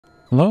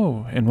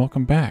Hello, and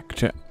welcome back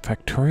to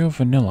Factorio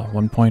Vanilla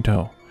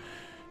 1.0.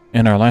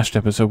 In our last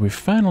episode, we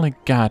finally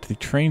got the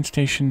train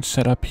station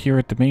set up here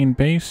at the main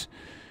base,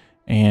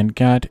 and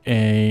got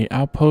a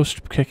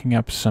outpost kicking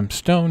up some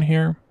stone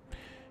here,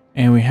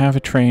 and we have a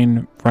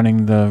train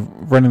running the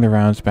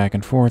rounds back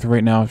and forth.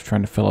 Right now, it's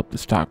trying to fill up the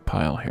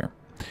stockpile here.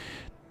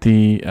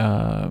 The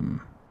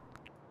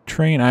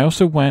train, I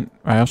also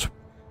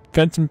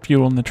fed some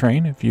fuel in the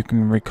train, if you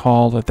can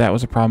recall that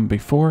was a problem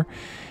before.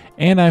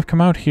 And I've come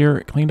out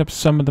here, cleaned up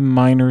some of the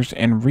miners,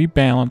 and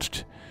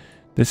rebalanced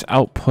this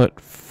output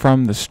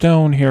from the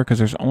stone here, because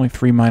there's only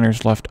 3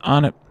 miners left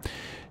on it,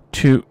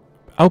 to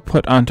allow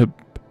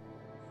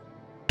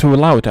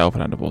it to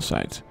output onto both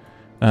sides.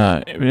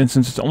 And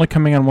since it's only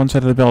coming on one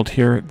side of the belt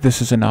here,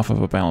 this is enough of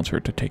a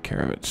balancer to take care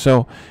of it.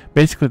 So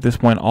basically at this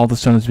point, all the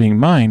stone that's being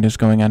mined is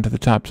going onto the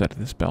top side of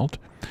this belt,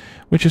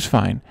 which is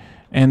fine.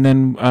 And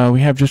then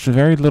we have just a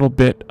very little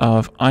bit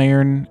of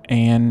iron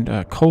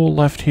and coal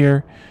left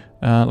here.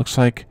 Looks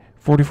like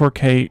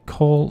 44k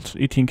coal,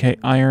 18k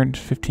iron,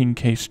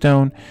 15k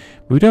stone.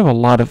 But we do have a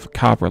lot of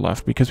copper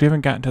left because we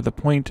haven't gotten to the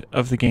point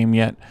of the game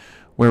yet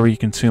where we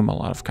consume a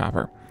lot of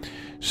copper.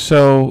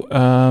 So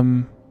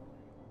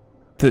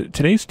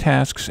today's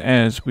tasks,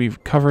 as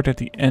we've covered at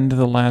the end of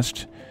the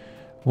last,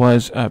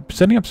 was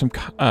setting up some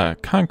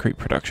concrete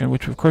production,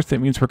 which of course that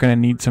means we're going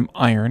to need some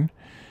iron.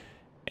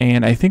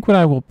 And I think what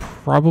I will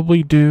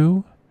probably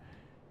do...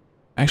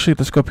 Actually,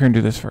 let's go up here and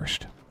do this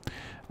first.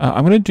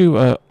 I'm going to do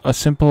a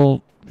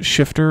simple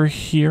shifter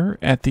here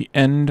at the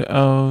end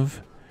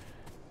of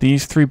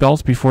these 3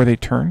 belts before they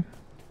turn.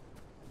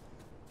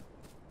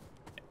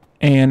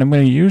 And I'm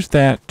going to use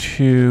that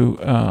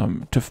to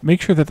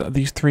make sure that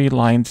these 3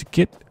 lines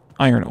get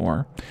iron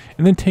ore,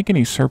 and then take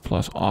any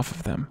surplus off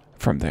of them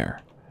from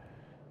there.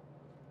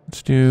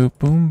 Let's do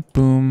boom,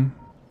 boom,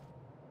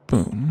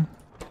 boom.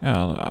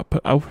 I'll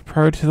put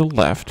priority to the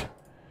left,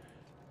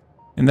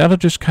 and that'll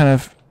just kind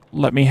of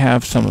let me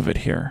have some of it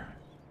here.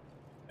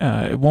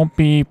 It won't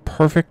be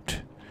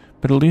perfect,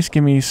 but at least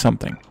give me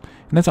something.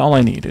 And that's all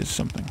I need, is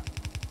something.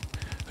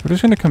 So we're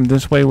just going to come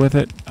this way with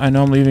it. I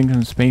know I'm leaving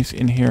some space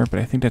in here, but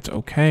I think that's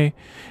okay.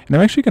 And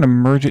I'm actually going to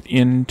merge it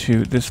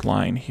into this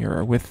line here,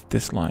 or with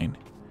this line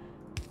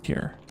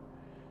here.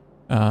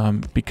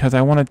 Because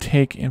I want to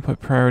take input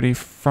priority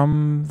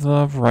from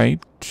the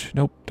right.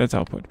 Nope, that's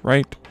output.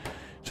 Right.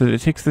 So that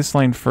it takes this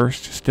line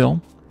first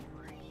still.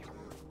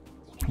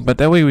 But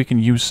that way we can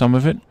use some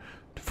of it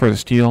for the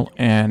steel,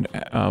 and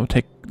we'll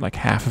take like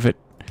half of it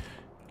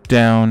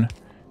down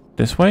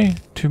this way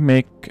to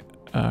make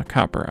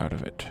copper out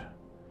of it.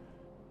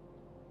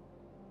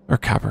 Or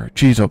copper.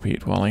 Jeez, oh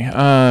Pete, Wally.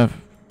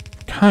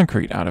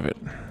 Concrete out of it.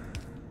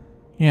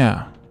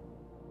 Yeah.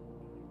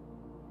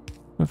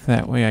 With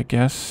that way, I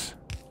guess.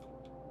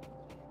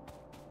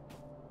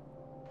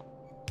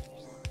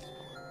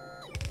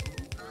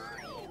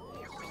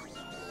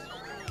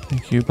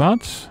 Thank you,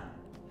 bots.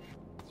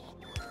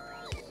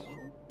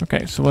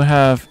 Okay, so we'll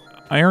have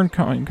iron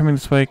coming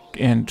this way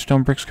and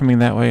stone bricks coming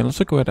that way. Let's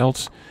look at what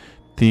else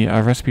the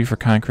recipe for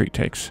concrete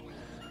takes.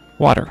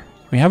 Water.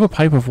 We have a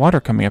pipe of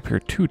water coming up here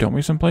too, don't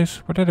we, someplace?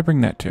 Where did I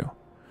bring that to?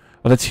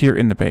 Oh, that's here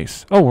in the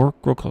base. Oh, we're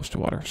real close to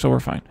water, so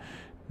we're fine.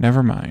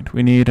 Never mind.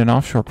 We need an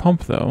offshore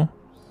pump, though.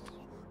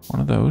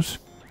 One of those.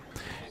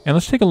 And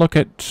let's take a look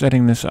at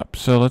setting this up.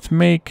 So let's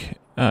make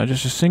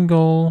just a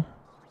single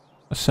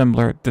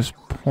assembler at this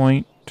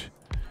point.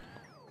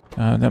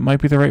 That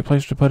might be the right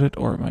place to put it,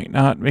 or it might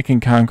not. Making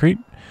concrete.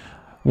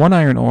 1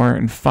 iron ore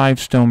and 5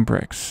 stone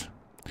bricks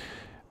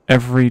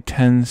every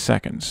 10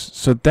 seconds.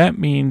 So that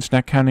means,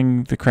 not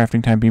counting the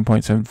crafting time being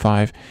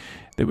 0.75,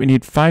 that we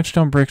need 5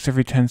 stone bricks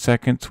every 10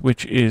 seconds,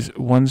 which is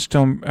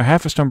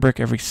half a stone brick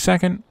every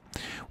second,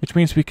 which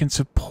means we can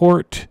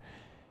support...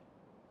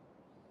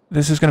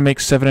 This is going to make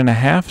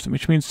 7.5,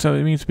 which means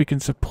it means we can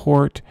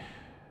support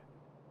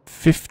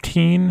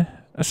 15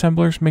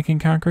 assemblers making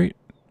concrete,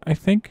 I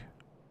think,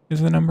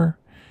 is the number.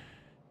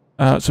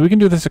 So we can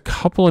do this a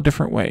couple of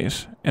different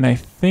ways. And I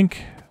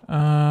think,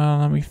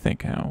 let me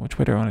think now, which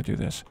way do I want to do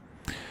this?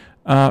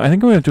 I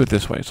think I'm going to do it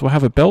this way. So we'll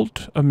have a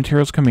belt of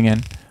materials coming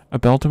in, a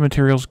belt of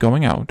materials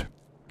going out.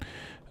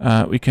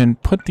 We can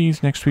put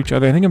these next to each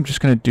other. I think I'm just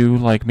going to do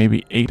like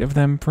maybe 8 of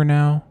them for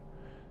now.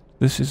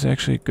 This is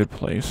actually a good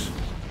place.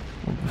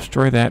 We'll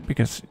destroy that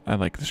because I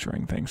like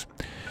destroying things.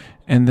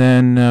 And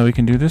then we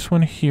can do this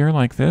one here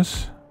like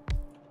this.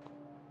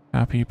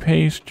 Copy,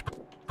 paste.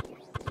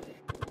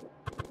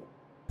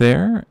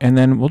 There. And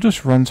then we'll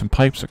just run some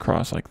pipes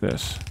across like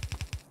this.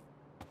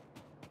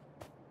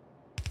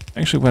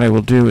 Actually, what I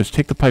will do is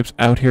take the pipes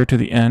out here to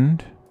the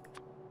end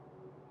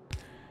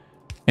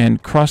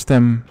and cross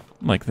them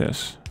like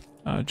this.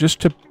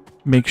 Just to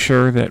make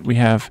sure that we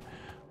have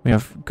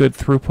good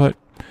throughput.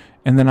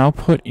 And then I'll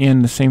put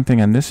in the same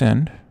thing on this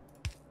end.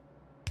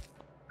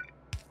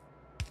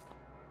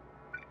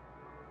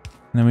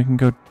 And then we can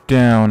go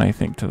down, I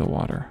think, to the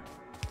water.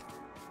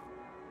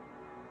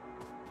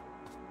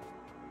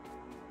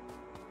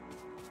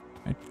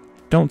 I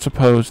don't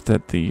suppose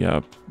that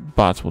the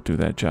bots will do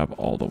that job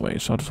all the way,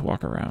 so I'll just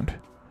walk around.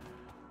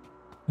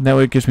 And that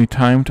way it gives me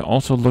time to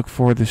also look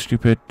for the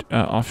stupid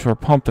offshore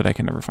pump that I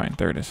can never find.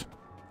 There it is.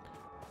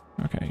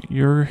 Okay,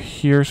 you're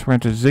here, so we're going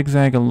to have to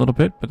zigzag a little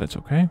bit, but that's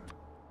okay.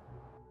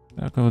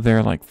 I'll go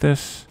there like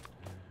this.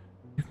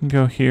 You can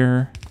go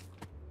here.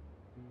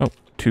 Oh,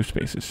 2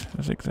 spaces,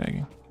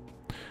 zigzagging.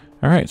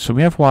 Alright, so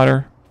we have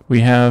water.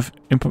 We have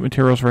input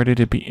materials ready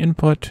to be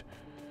input.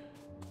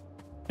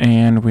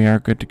 And we are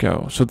good to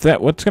go. So that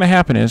what's going to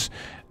happen is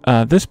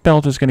this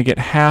belt is going to get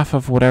half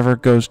of whatever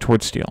goes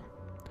towards steel.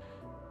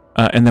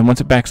 And then once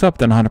it backs up,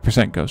 then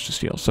 100% goes to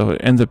steel. So it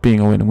ends up being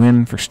a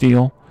win-win for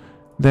steel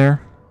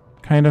there,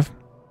 kind of.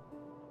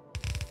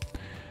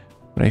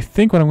 But I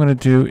think what I'm going to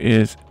do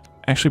is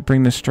actually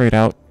bring this straight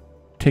out,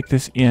 take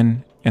this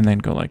in, and then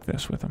go like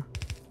this with them.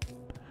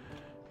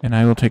 And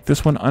I will take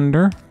this one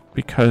under,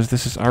 because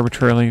this is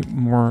arbitrarily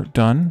more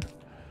done.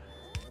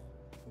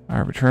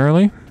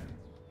 Arbitrarily.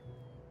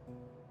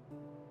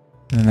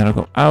 And then that'll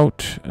go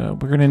out. We're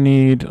going to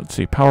need, let's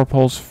see, power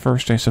poles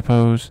first, I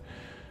suppose.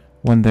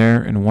 One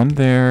there, and one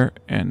there,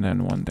 and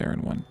then one there,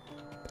 and one.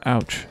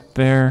 Ouch.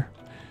 There.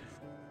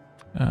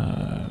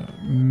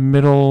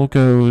 Middle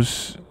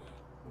goes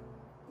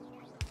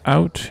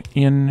out,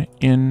 in,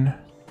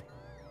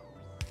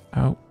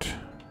 out.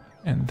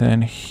 And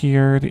then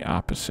here, the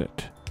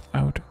opposite.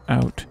 Out,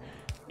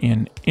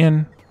 in.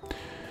 And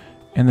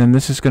then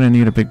this is going to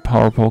need a big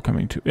power pole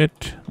coming to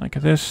it, like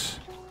this.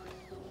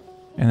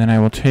 And then I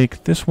will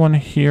take this one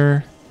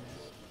here,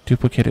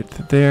 duplicate it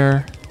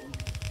there,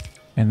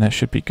 and that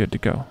should be good to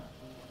go.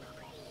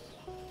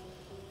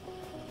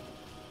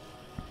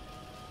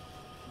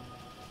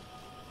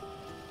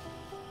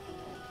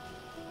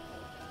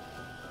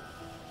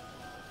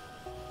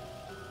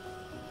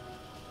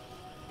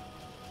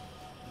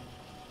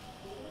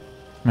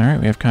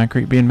 Alright, we have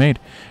concrete being made.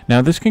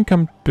 Now this can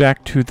come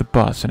back to the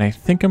bus, and I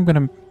think I'm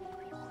going to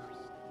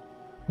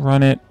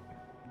run it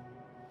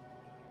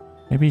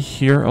maybe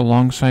here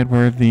alongside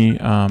where the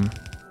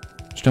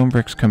stone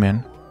bricks come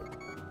in.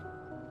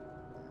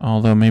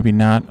 Although maybe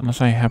not,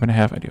 unless I happen to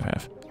have, I do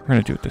have. We're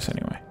going to do it this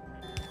anyway.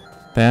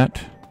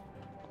 That.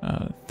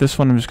 This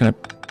one I'm just going to,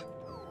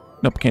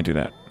 nope, can't do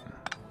that.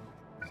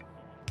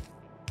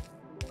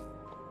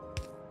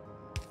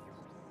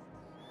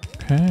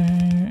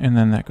 Okay, and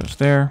then that goes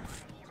there.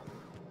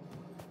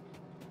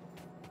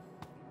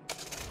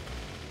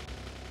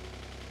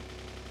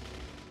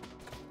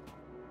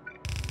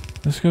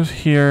 This goes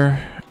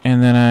here,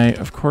 and then I,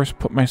 of course,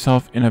 put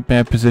myself in a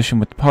bad position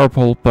with the power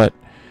pole, but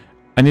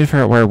I need to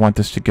figure out where I want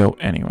this to go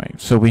anyway.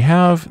 So we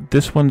have,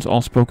 this one's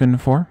all spoken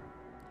for.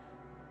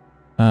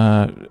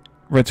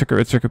 Red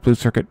circuit, blue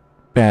circuit,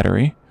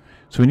 battery.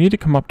 So we need to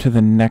come up to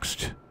the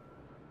next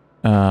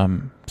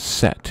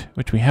set,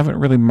 which we haven't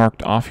really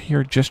marked off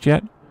here just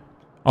yet,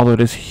 although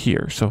it is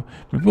here. So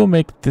maybe we'll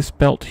make this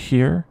belt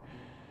here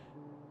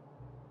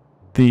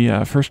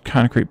the first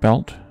concrete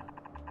belt.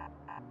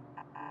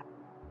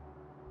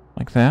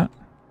 Like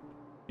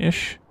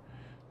that-ish.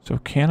 So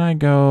can I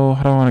go...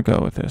 How do I want to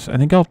go with this? I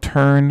think I'll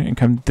turn and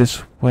come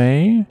this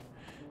way.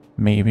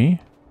 Maybe.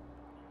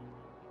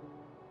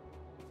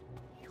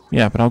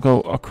 Yeah, but I'll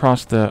go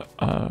across the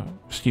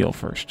steel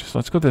first. So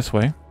let's go this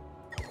way.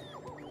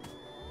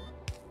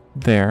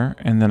 There,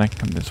 and then I can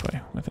come this way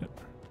with it.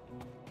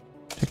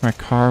 Take my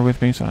car with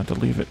me so I don't have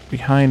to leave it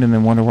behind and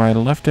then wonder why I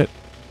left it.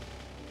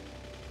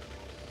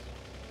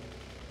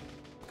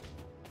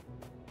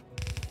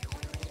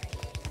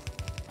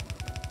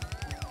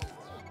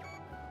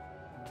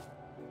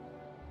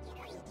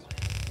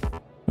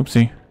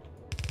 Oopsie.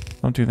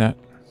 Don't do that.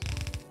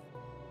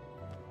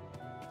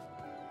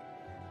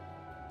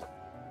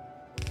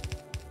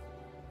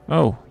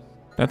 Oh,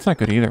 that's not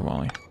good either,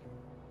 Wally.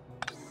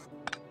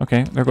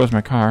 Okay, there goes my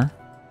car.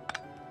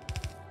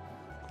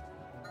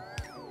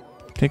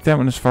 Take that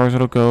one as far as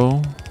it'll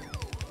go.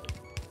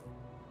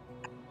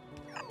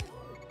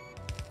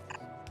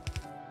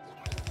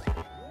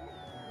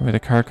 Where the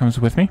car comes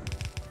with me.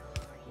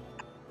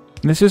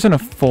 And this isn't a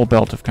full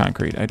belt of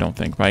concrete, I don't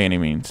think, by any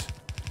means.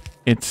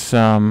 It's,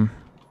 well,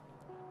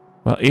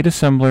 8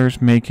 assemblers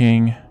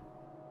making...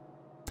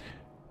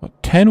 Well,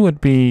 10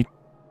 would be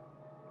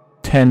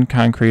 10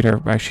 concrete,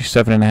 or actually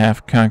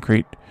 7.5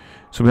 concrete.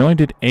 So we only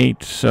did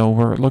 8, so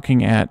we're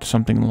looking at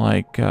something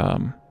like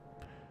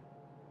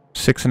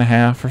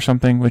 6.5 or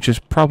something, which is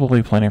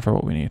probably plenty for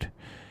what we need.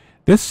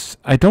 This,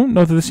 I don't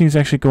know that this needs to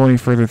actually go any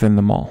further than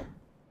the mall.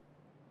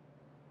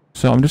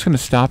 So I'm just going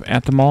to stop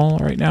at the mall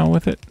right now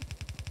with it.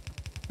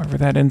 Wherever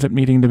that ends up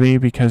needing to be,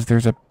 because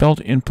there's a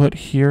belt input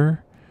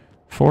here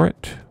for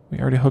it. We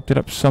already hooked it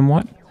up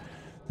somewhat.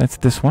 That's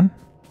this one.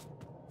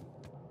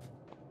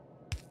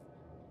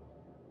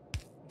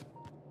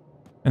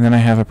 And then I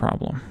have a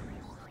problem.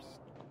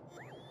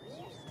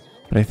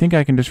 But I think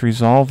I can just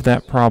resolve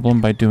that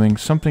problem by doing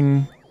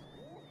something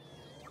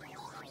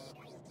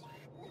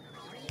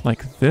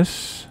like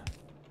this.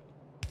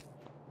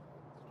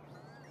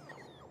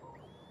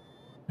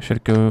 I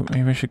should go,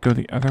 maybe I should go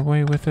the other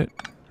way with it.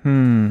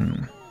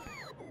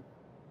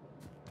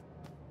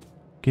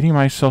 Getting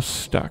myself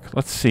stuck.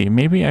 Let's see,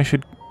 maybe I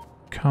should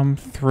come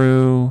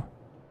through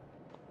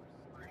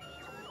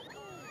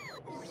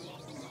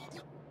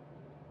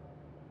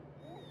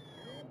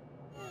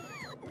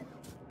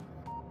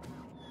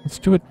Let's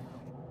do it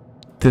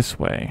this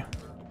way.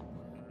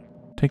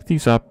 Take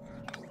these up.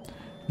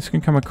 This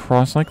can come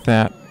across like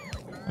that.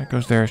 That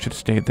goes there. I should have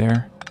stayed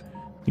there.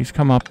 These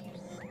come up.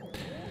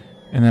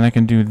 And then I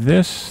can do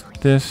this,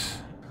 this.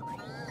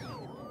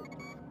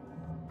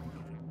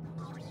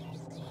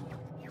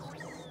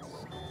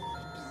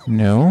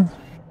 No.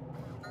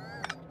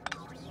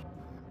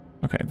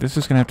 Okay, this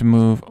is going to have to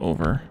move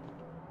over.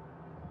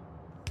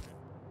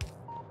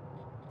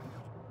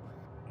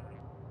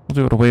 We'll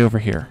do it way over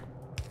here.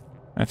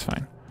 That's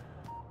fine.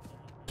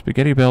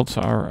 Spaghetti belts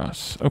are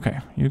us. Okay,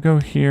 you go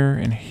here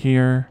and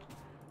here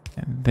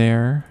and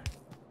there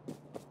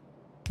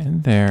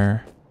and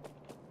there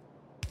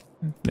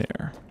and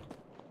there.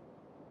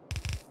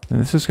 And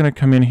this is going to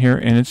come in here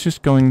and it's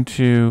just going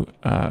to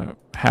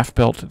half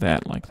belt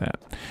that like that.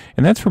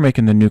 And that's for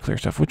making the nuclear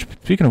stuff, which,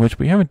 speaking of which,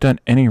 we haven't done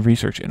any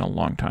research in a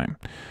long time.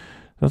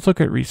 Let's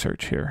look at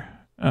research here.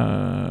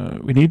 We're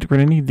going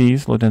to need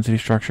these low density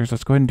structures.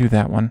 Let's go ahead and do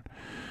that one.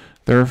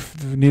 They're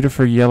needed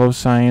for yellow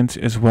science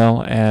as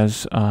well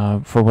as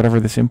for whatever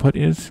this input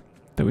is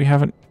that we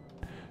haven't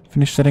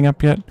finished setting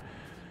up yet.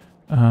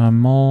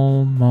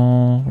 Mall,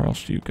 where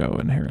else do you go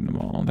in here in the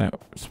mall? That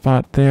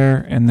spot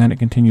there, and then it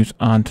continues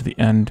on to the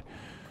end,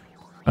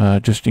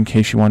 just in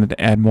case you wanted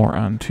to add more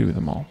onto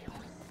the mall.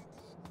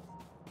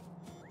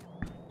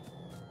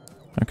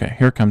 Okay,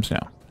 here it comes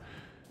now.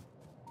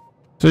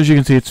 So as you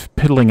can see, it's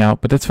piddling out,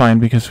 but that's fine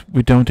because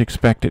we don't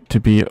expect it to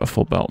be a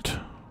full belt.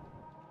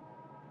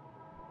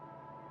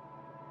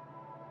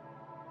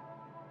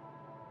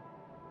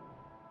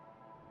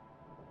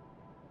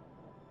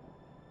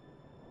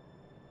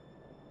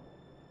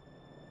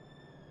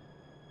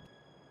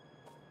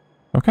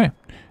 Okay,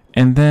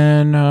 and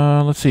then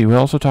let's see, we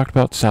also talked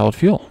about solid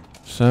fuel.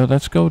 So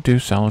let's go do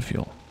solid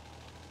fuel.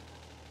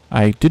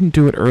 I didn't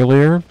do it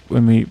earlier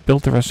when we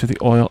built the rest of the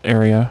oil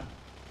area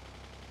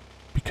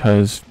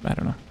because, I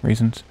don't know,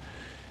 reasons.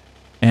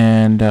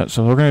 And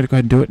so we're going to go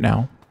ahead and do it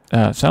now.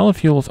 Solid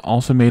fuel is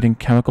also made in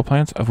chemical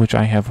plants, of which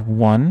I have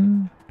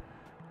one.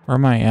 Where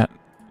am I at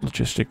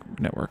logistic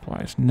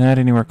network-wise? Not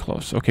anywhere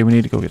close. Okay, we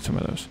need to go get some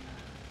of those.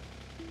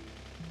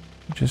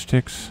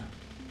 Logistics.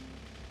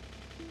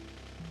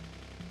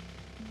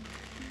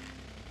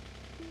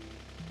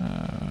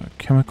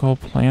 Chemical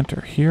plant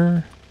are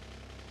here.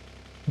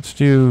 Let's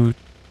do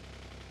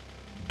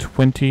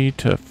 20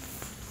 to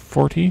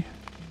 40.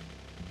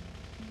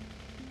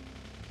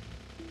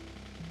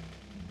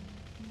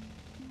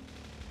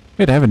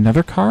 Wait, I have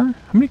another car?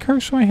 How many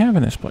cars do I have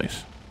in this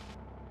place?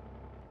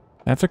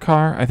 That's a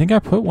car. I think I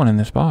put one in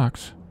this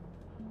box.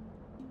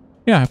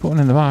 Yeah, I put one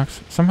in the box.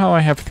 Somehow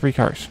I have 3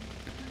 cars.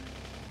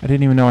 I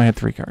didn't even know I had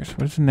 3 cars.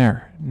 What is in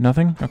there?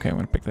 Nothing? Okay, I'm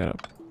going to pick that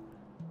up.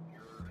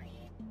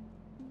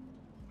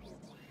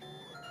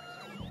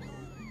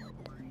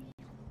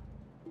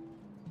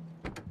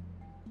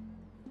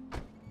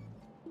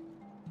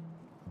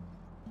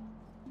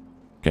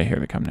 Okay, here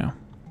they come now.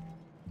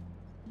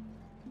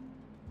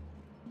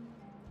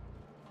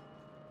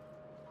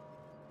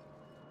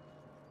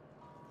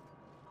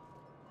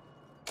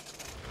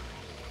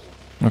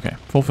 Okay,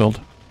 fulfilled.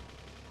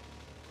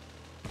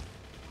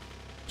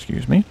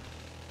 Excuse me.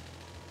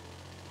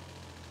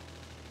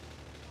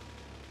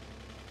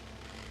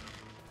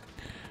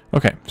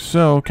 Okay,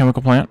 so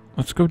chemical plant.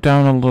 Let's go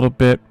down a little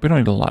bit. We don't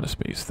need a lot of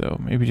space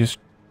though. Maybe just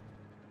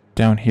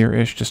down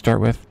here-ish to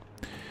start with.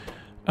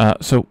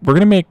 So we're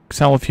going to make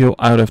solid fuel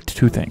out of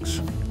 2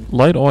 things.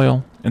 Light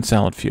oil and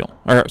solid fuel.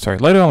 Or, sorry,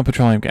 light oil and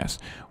petroleum gas.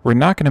 We're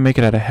not going to make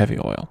it out of heavy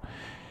oil.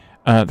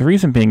 The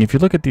reason being, if you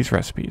look at these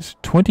recipes,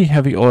 20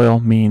 heavy oil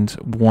means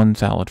 1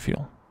 solid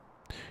fuel.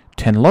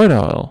 10 light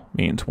oil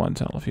means 1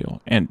 solid fuel.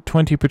 And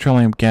 20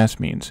 petroleum gas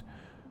means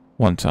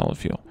 1 solid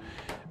fuel.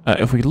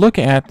 If we look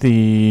at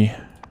the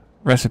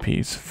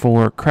recipes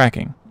for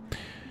cracking,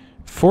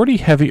 40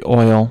 heavy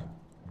oil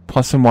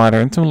plus some water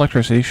and some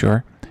electricity,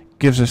 sure,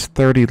 gives us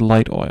 30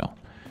 light oil.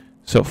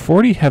 So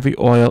 40 heavy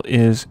oil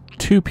is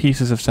 2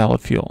 pieces of solid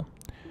fuel.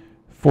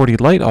 40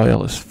 light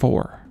oil is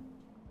 4.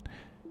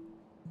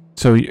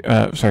 So,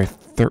 sorry,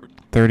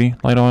 30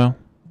 light oil?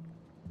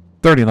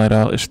 30 light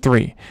oil is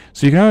 3.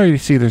 So you can already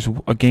see there's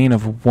a gain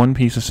of 1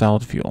 piece of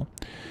solid fuel.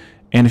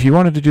 And if you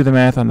wanted to do the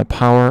math on the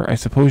power, I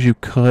suppose you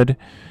could.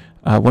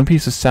 1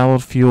 piece of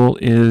solid fuel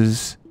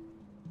is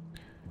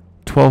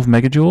 12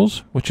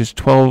 megajoules, which is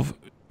 12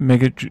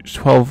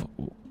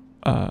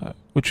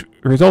 which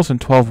results in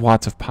 12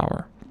 watts of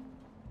power.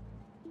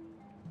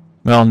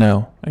 Well,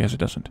 no, I guess it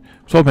doesn't.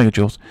 12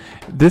 megajoules.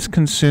 This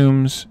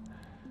consumes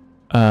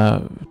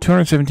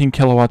 217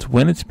 kilowatts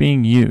when it's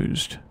being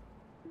used.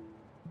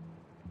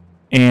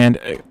 And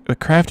the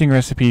crafting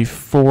recipe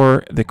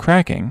for the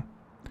cracking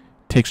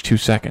takes 2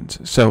 seconds.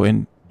 So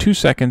in 2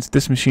 seconds,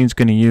 this machine's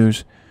going to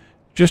use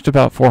just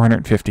about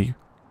 450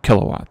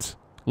 kilowatts.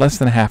 Less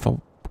than half a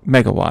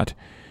megawatt.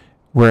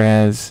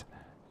 Whereas,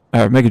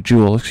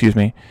 megajoule, excuse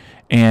me.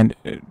 And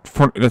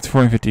that's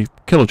 450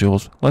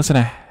 kilojoules, less than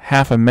a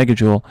half a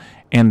megajoule,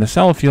 and the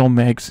solid fuel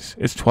megs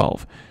is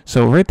 12.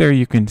 So right there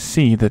you can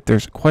see that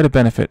there's quite a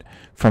benefit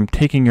from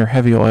taking your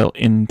heavy oil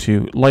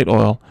into light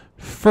oil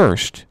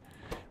first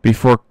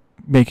before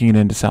making it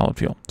into solid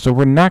fuel. So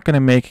we're not going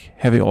to make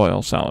heavy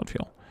oil solid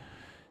fuel.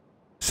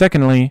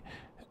 Secondly,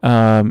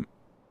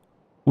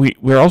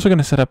 we're also going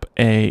to set up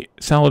a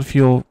solid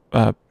fuel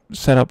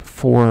setup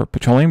for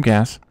petroleum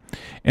gas,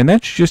 and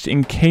that's just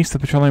in case the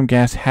petroleum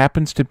gas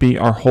happens to be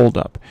our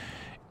holdup,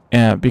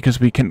 because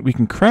we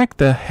can crack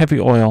the heavy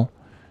oil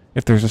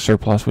if there's a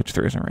surplus, which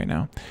there isn't right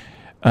now,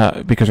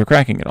 because we're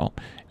cracking it all.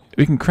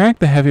 We can crack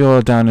the heavy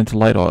oil down into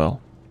light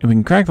oil, and we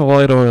can crack the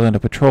light oil into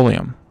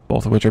petroleum,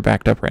 both of which are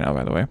backed up right now,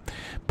 by the way.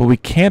 But we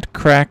can't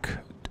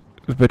crack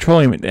the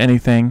petroleum into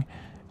anything.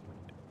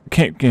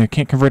 Can't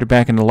convert it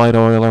back into light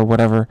oil or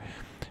whatever.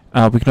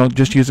 We can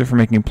just use it for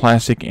making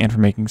plastic and for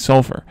making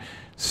sulfur.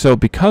 So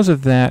because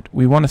of that,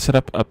 we want to set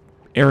up an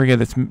area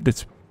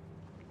that's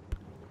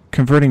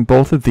converting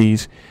both of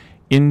these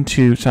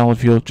into solid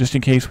fuel, just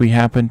in case we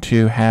happen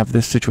to have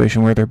this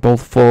situation where they're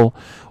both full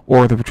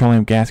or the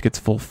petroleum gas gets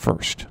full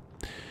first.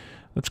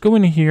 Let's go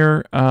in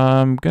here.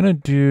 I'm going to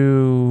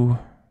do...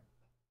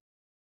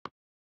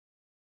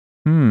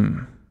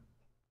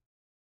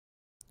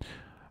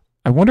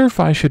 I wonder if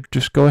I should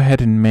just go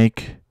ahead and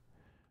make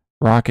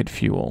rocket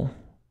fuel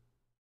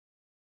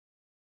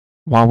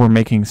while we're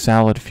making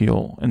solid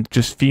fuel and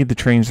just feed the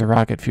trains the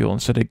rocket fuel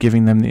instead of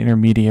giving them the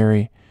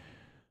intermediary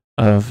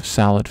of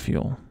solid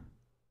fuel.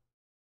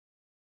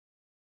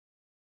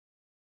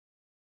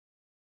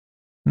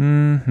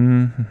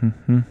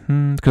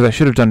 Because I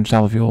should have done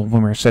solid fuel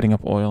when we were setting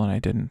up oil and I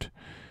didn't.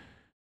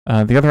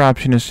 The other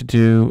option is to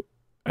do...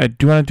 I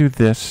do want to do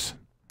this.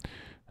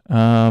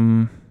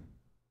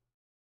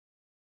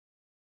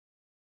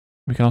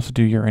 We can also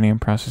do uranium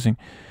processing.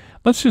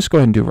 Let's just go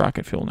ahead and do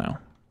rocket fuel now.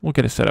 We'll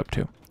get it set up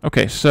too.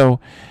 Okay,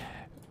 so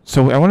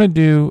I want to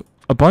do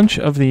a bunch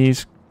of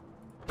these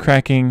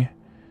cracking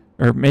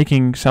or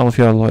making solid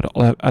fuel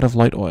out of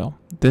light oil.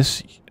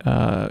 This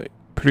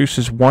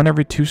produces 1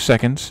 every 2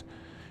 seconds,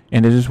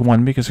 and it is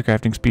 1 because the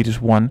crafting speed is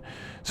 1.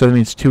 So that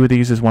means 2 of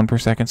these is 1 per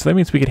second. So that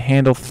means we could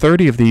handle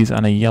 30 of these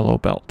on a yellow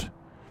belt,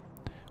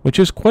 which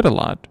is quite a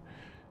lot.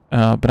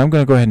 But I'm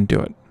going to go ahead and do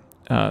it.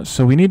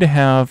 So we need to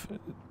have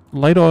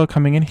light oil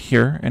coming in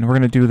here, and we're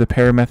going to do the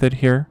pair method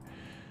here.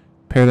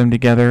 Pair them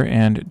together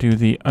and do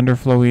the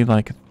underflowy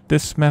like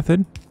this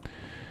method.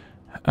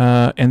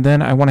 And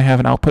then I want to have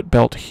an output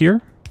belt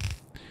here.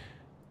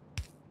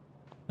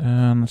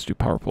 Let's do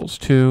power poles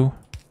 2.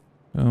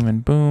 Boom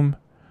and boom.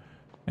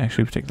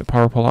 Actually, we take the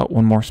power pole out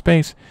 1 more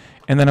space.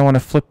 And then I want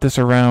to flip this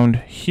around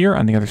here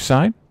on the other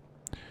side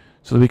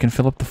so that we can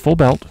fill up the full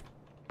belt.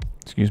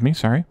 Excuse me,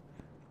 sorry.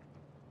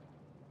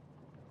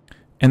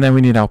 And then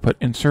we need output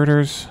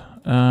inserters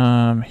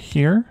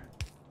here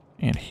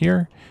and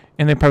here.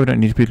 And they probably don't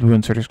need to be blue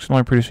inserters because I'm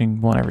only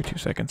producing 1 every 2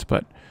 seconds,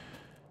 but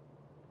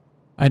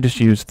I just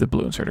used the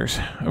blue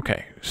inserters.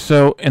 Okay,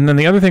 so, and then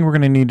the other thing we're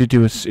going to need to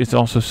do is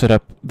also set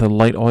up the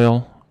light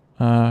oil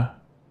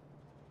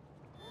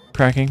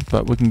cracking,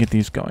 but we can get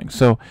these going.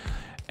 So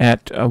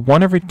at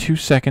 1 every 2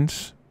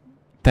 seconds,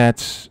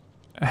 that's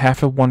a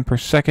half of 1 per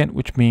second,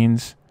 which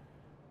means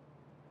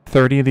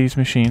 30 of these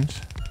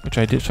machines, which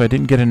I did, so I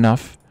didn't get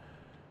enough.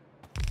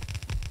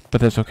 But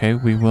that's okay.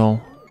 We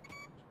will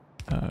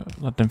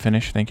let them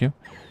finish. Thank you.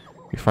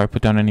 Before I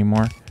put down any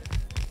more.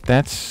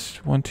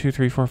 That's 1, 2,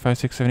 3, 4, 5,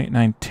 6, 7, 8,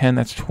 9, 10.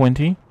 That's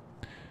 20.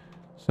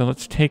 So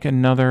let's take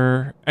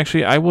another...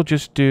 Actually, I will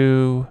just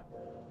do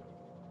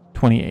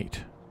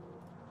 28.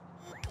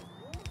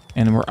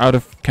 And we're out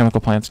of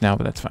chemical plants now,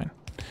 but that's fine.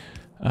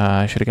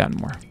 I should have gotten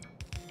more.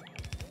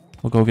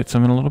 We'll go get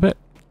some in a little bit.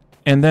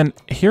 And then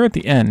here at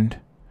the end,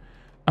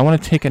 I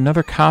want to take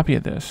another copy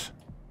of this.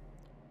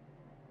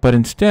 But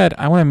instead,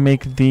 I want to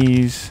make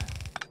these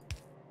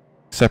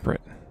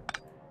separate.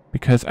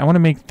 Because I want to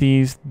make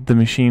these the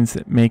machines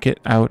that make it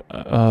out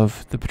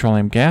of the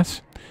petroleum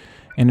gas.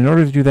 And in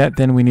order to do that,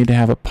 then we need to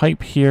have a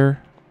pipe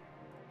here.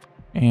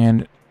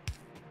 And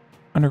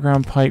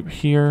underground pipe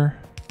here.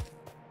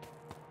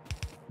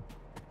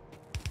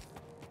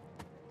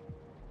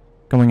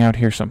 Going out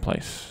here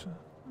someplace.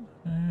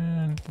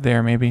 And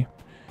there, maybe.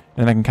 And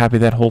then I can copy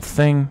that whole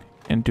thing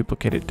and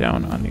duplicate it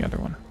down on the other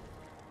one.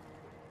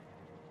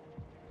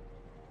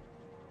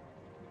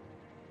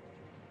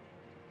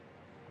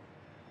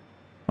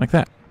 Like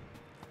that.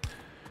 And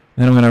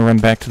then I'm going to run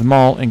back to the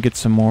mall and get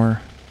some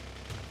more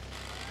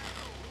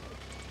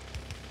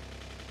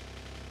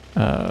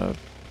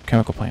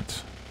chemical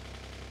plants.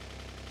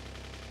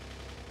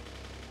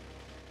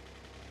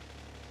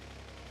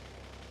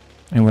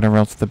 And whatever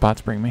else the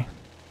bots bring me.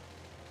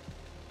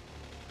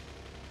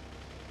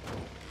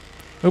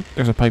 Oh,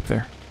 there's a pipe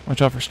there.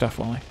 Watch out for stuff,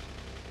 Wally.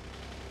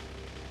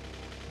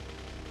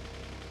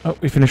 Oh,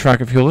 we finished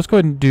rocket fuel. Let's go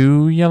ahead and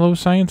do yellow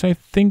science, I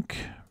think.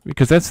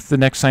 Because that's the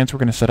next science we're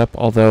going to set up,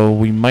 although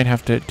we might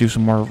have to do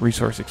some more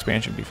resource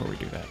expansion before we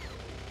do that.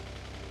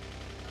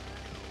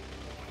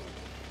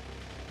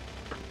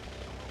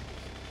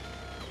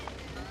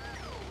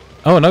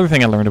 Oh, another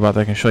thing I learned about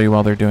that I can show you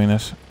while they're doing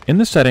this. In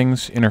the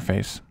settings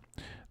interface,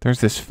 there's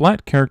this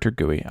flat character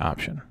GUI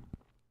option.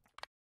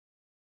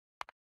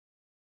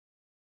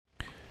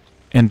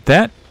 And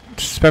that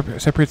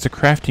separates the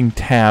crafting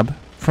tab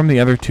from the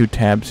other two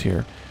tabs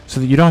here, so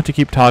that you don't have to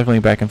keep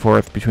toggling back and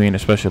forth between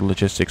especially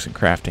logistics and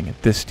crafting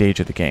at this stage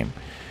of the game.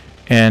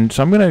 And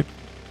so I'm going to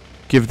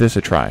give this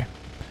a try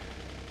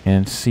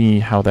and see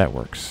how that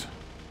works.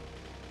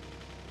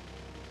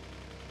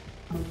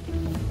 Wait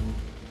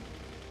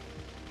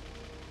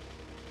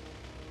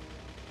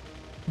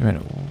a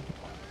minute.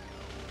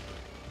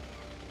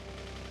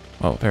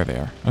 Oh, there they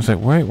are. I was like,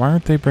 wait, why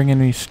aren't they bringing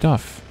me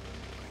stuff?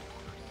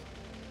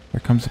 Here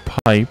comes the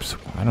pipes.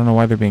 I don't know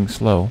why they're being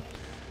slow.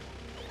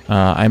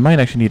 I might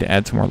actually need to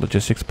add some more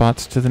logistics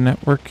bots to the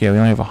network. Yeah, we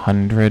only have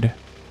 100.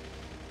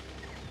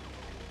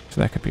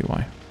 So that could be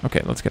why.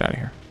 Okay, let's get out of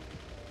here.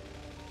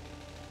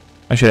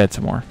 I should add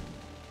some more.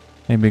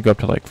 Maybe go up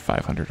to like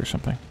 500 or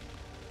something.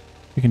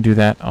 We can do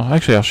that.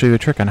 Actually, I'll show you a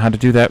trick on how to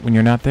do that when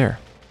you're not there.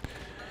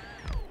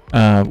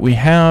 We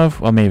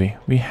have, well, maybe.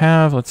 We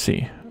have, let's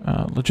see.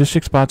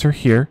 Logistics bots are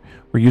here.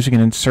 We're using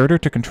an inserter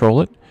to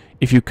control it.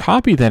 If you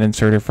copy that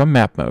inserter from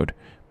map mode,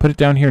 put it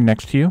down here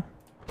next to you.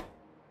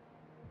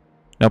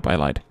 Nope, I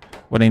lied.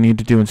 What I need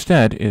to do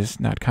instead is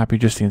not copy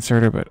just the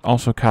inserter, but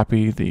also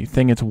copy the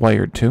thing it's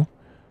wired to.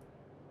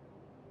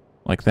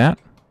 Like that.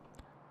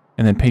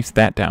 And then paste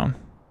that down.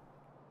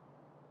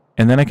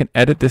 And then I can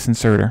edit this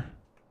inserter.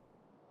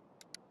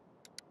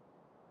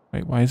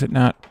 Wait, why is it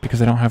not?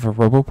 Because I don't have a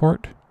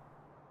RoboPort?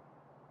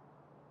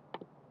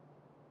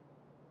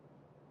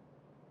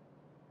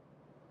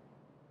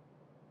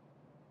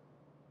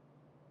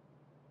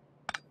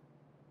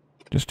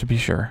 Just to be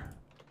sure.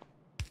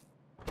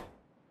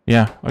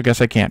 Yeah, I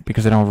guess I can't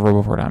because I don't have a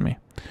RoboPort on me.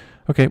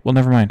 Okay, well,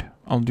 never mind.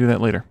 I'll do that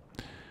later.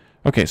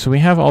 Okay, so we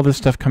have all this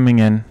stuff coming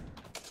in.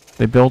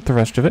 They built the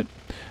rest of it.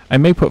 I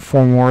may put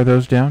 4 more of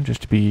those down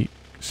just to be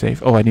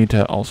safe. Oh, I need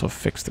to also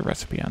fix the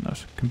recipe on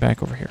those. Come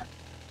back over here.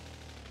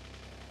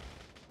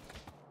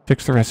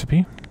 Fix the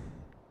recipe.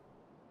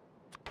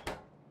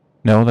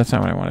 No, that's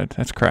not what I wanted.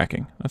 That's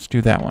cracking. Let's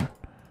do that one.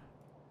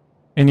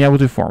 And yeah, we'll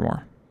do 4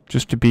 more.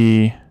 Just to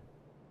be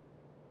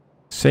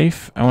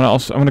safe. I'm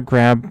gonna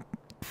grab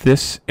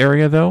this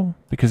area though,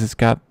 because it's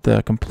got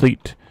the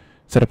complete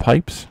set of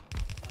pipes.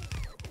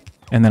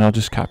 And then I'll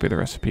just copy the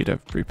recipe to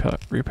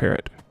repair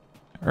it.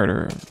 Or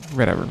to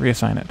whatever,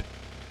 reassign it.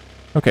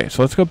 Okay,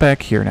 so let's go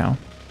back here now.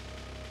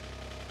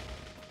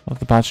 Let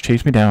the bots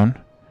chase me down.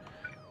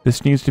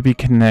 This needs to be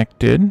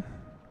connected.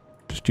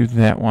 Just do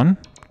that one.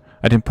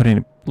 I didn't put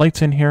any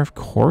lights in here, of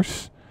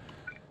course.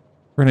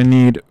 We're going to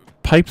need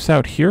pipes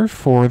out here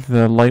for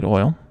the light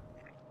oil.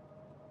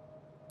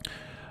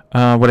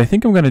 What I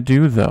think I'm going to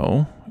do,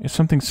 though, is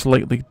something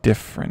slightly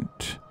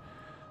different.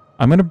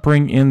 I'm going to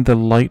bring in the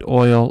light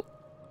oil.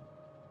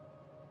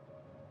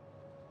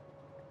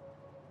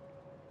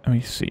 Let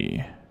me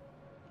see.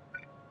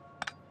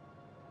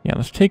 Yeah,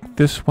 let's take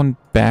this one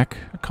back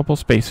a couple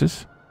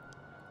spaces.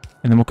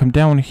 And then we'll come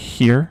down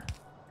here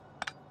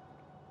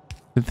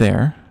to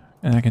there.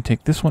 And I can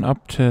take this one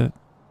up to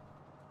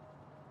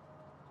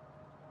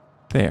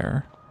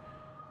there.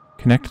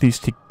 Connect these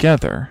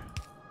together.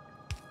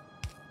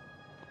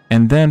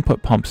 And then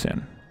put pumps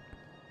in.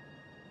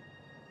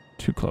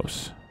 Too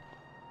close.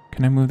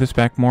 Can I move this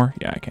back more?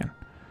 Yeah, I can.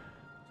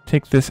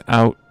 Take this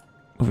out.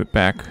 Move it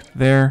back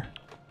there.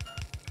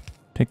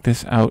 Take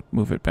this out.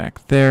 Move it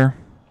back there.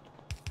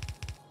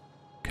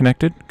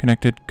 Connected?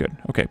 Connected. Good.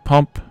 Okay,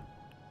 pump.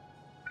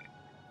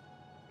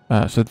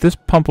 So this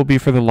pump will be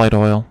for the light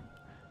oil.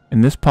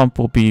 And this pump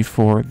will be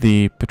for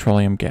the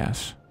petroleum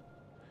gas.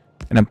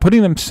 And I'm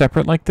putting them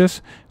separate like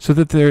this so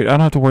that I don't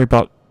have to worry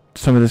about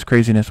some of this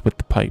craziness with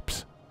the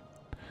pipes.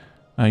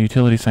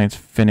 Utility signs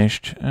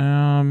finished.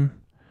 I'm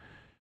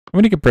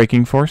going to get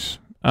braking force.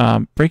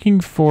 Braking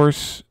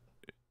force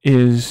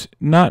is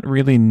not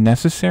really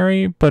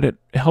necessary, but it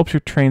helps your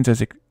trains,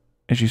 as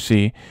you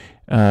see,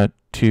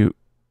 to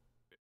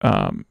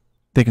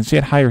they can stay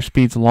at higher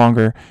speeds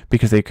longer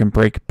because they can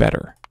brake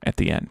better at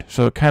the end.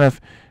 So it kind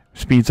of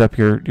speeds up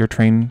your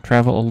train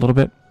travel a little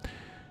bit.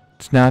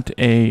 It's not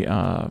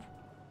a...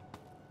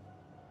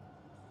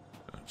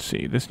 let's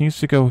see. This needs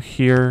to go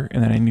here,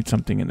 and then I need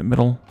something in the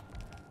middle.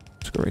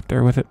 Let's go right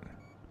there with it.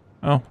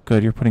 Oh,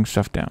 good. You're putting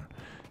stuff down.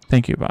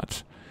 Thank you,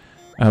 bots.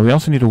 We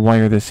also need to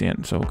wire this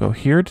in. So we'll go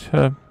here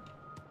to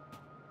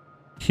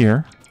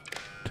here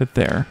to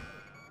there.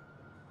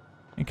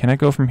 And can I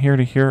go from here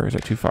to here, or is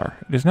that too far?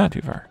 It is not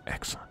too far.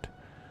 Excellent.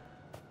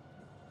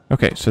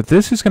 Okay, so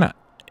this is going to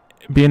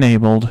be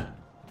enabled.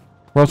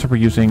 We're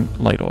using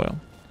light oil.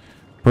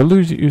 We're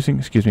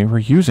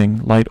using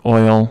light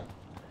oil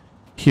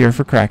here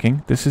for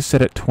cracking. This is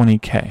set at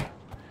 20K.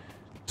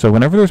 So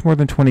whenever there's more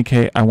than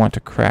 20K, I want to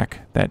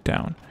crack that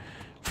down.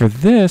 For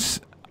this,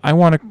 I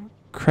want to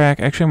crack...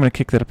 Actually, I'm going to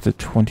kick that up to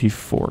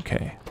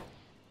 24K.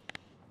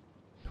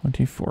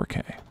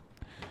 24K.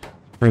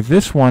 For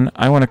this one,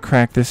 I want to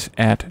crack this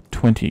at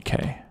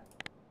 20K.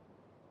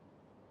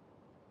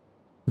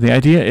 The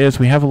idea is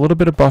we have a little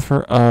bit of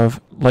buffer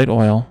of light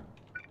oil,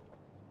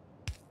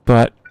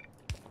 but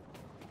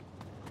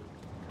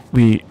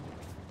we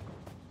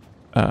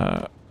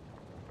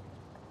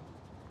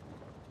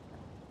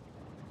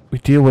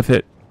deal with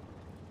it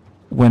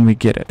when we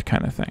get it,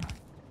 kind of thing.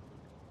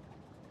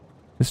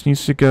 This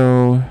needs to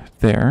go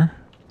there.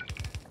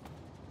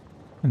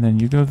 And then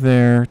you go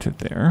there to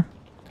there.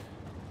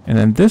 And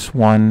then this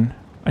one,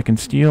 I can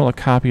steal a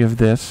copy of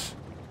this.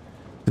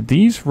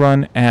 These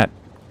run at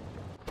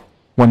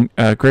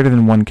greater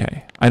than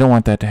 1K. I don't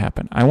want that to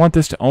happen. I want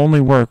this to only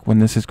work when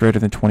this is greater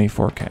than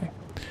 24K.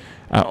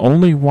 I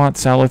only want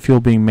solid fuel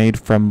being made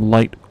from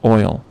light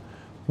oil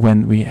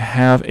when we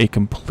have a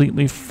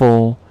completely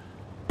full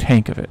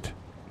tank of it.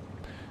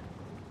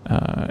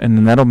 And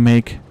then that'll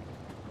make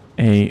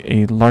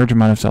a large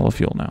amount of solid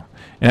fuel now.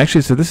 And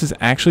actually, so this is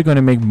actually going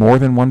to make more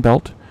than one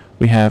belt.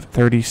 We have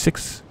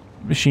 36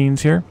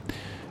 machines here.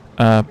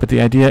 But the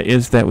idea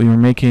is that we were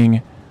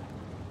making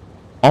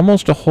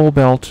almost a whole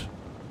belt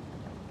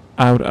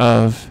out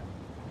of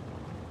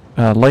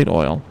light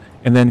oil,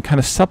 and then kind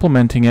of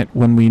supplementing it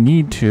when we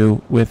need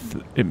to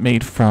with it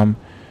made from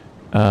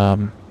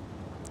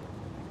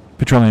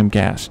petroleum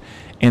gas.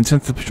 And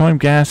since the petroleum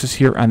gas is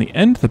here on the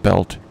end of the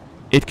belt,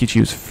 it gets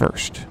used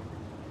first.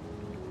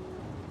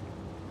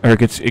 Or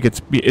it's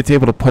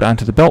able to put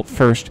onto the belt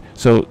first,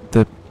 so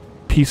the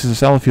pieces of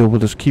solid fuel will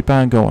just keep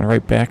on going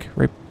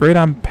right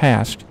on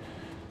past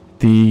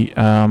the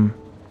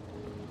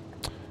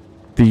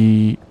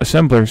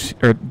assemblers,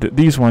 or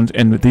these ones,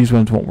 and these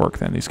ones won't work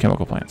then, these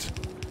chemical plants.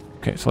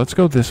 Okay, so let's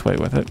go this way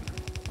with it.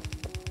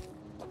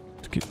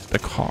 Let's get the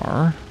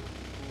car.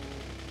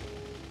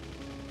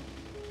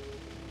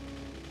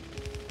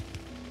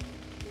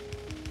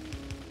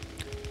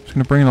 Just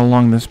going to bring it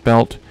along this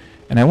belt,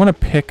 and I want to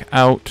pick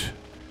out...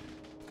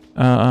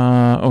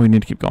 oh, we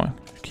need to keep going.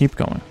 Keep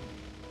going.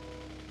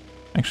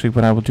 Actually,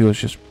 what I will do is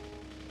just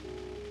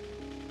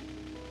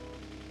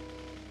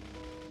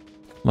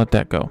let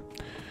that go.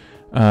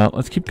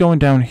 Let's keep going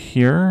down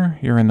here.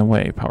 You're in the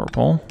way, power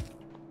pole.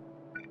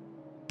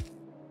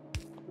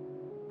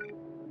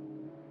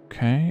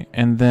 Okay,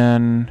 and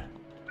then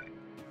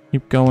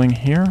keep going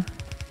here.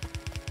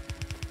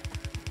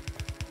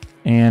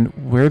 And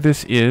where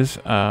this is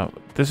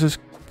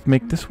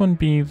make this one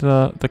be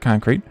the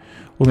concrete.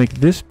 We'll make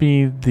this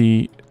be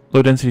the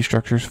low density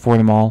structures for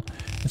them all.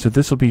 And so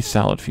this will be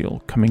solid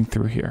fuel coming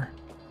through here.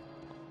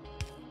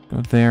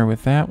 Go there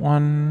with that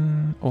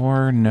one,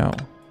 or no.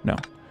 No.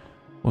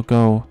 We'll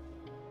go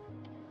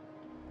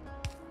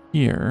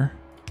here,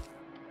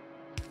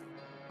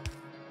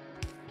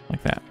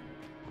 like that.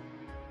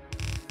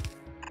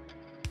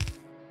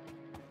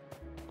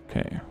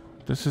 Okay,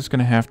 this is going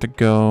to have to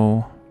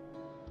go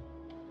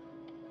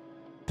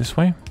this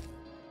way,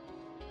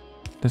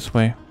 this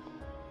way.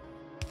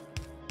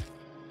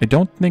 I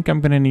don't think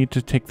I'm going to need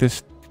to take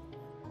this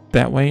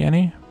that way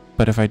any,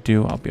 but if I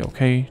do, I'll be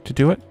okay to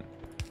do it.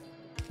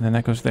 And then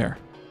that goes there.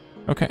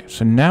 Okay,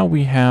 so now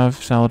we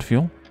have solid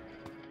fuel.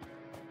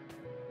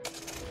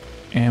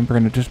 And we're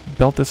going to just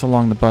belt this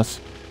along the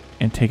bus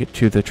and take it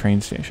to the train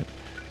station.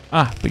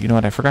 Ah, but you know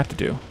what I forgot to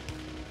do?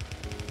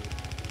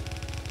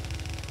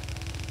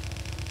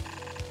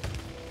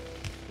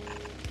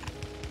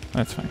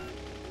 That's fine.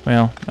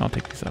 Well, I'll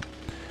take these up.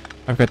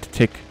 I've got to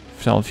take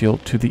solid fuel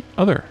to the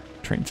other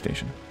train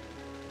station.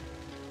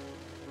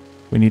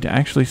 We need to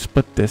actually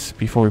split this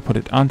before we put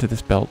it onto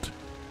this belt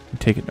and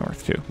take it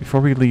north too.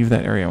 Before we leave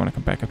that area, I want to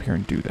come back up here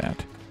and do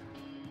that.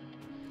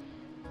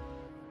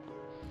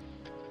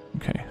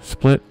 Okay,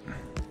 split.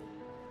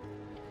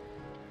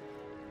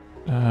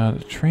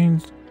 The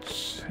trains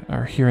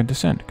are here and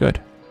descend. Good.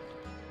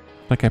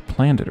 Like I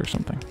planned it or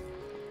something.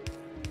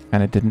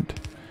 And I didn't.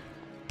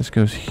 This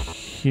goes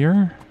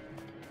here.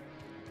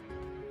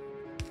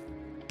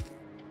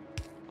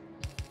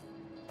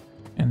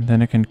 And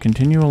then it can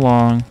continue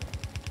along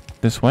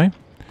this way.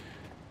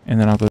 And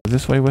then I'll go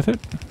this way with it.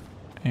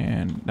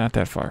 And not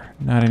that far.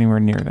 Not anywhere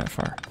near that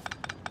far.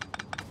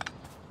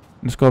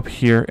 Let's go up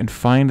here and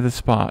find the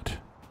spot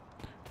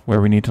where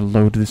we need to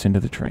load this into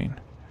the train.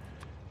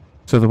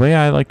 So the way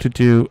I like to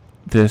do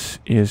this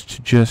is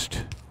to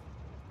just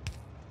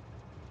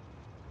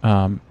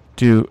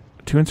do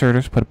 2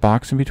 inserters, put a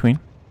box in between.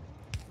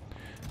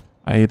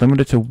 I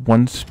limit it to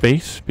 1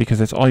 space because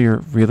that's all you're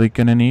really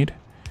going to need.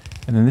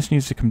 And then this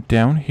needs to come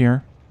down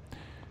here.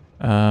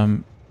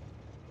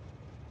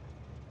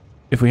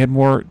 If we had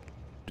more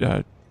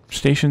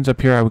stations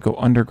up here, I would go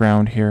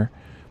underground here,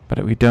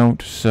 but we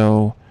don't,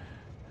 so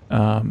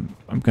I'm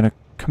going to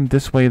come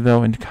this way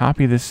though and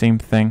copy this same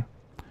thing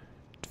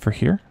for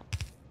here.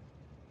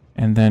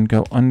 And then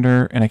go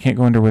under, and I can't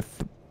go under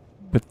with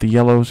the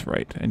yellows,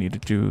 right? I need to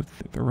do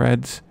the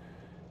reds,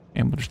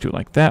 and we'll just do it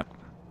like that.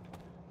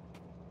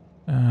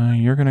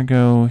 You're going to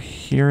go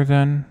here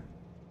then.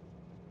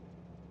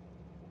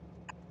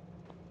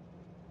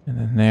 And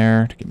then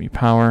there to give me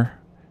power.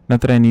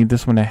 Not that I need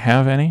this one to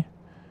have any,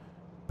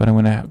 but I'm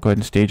going to go ahead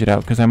and stage it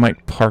out because I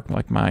might park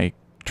like my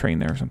train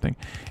there or something.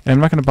 And I'm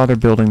not going to bother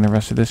building the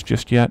rest of this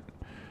just yet.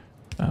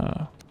 Go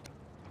ahead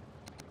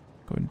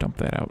and dump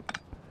that out.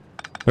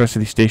 The rest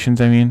of these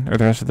stations, I mean, or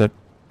the rest of the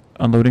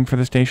unloading for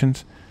the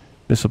stations,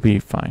 this will be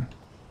fine.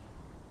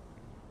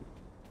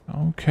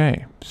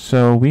 Okay,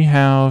 so we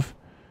have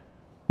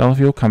solid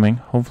fuel coming.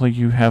 Hopefully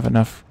you have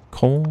enough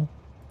coal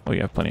Oh,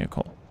 you have plenty of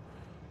coal.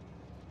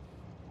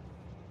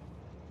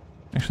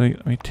 Actually,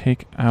 let me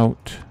take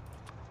out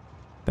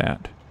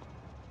that.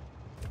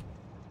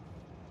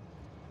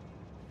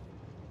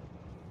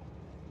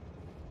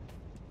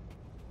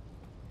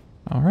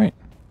 All right.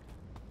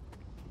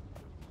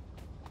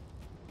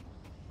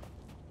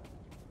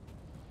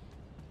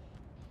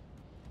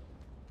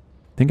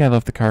 I think I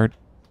left the card.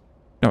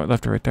 No, I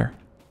left it right there.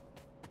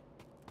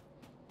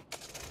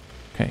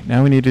 Okay,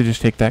 now we need to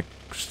just take that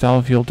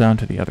solid fuel down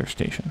to the other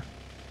station.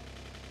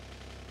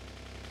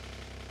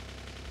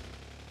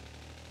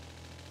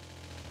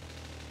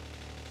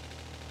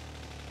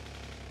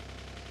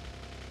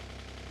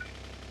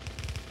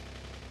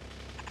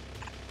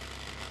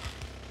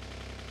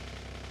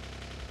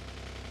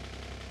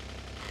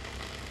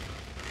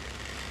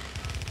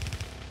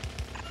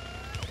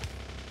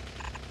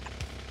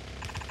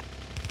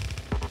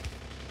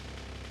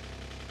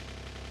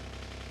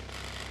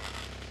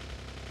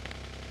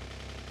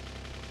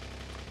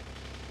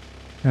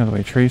 Out of the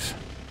way, trees.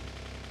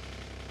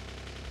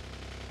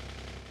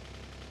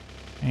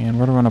 And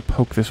where do I want to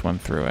poke this one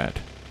through at?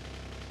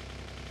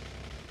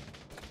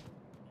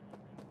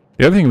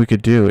 The other thing we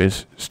could do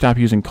is stop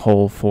using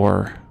coal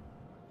for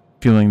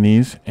fueling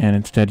these and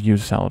instead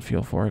use solid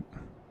fuel for it.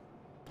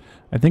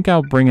 I think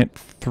I'll bring it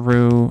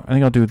through. I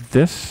think I'll do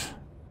this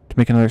to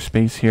make another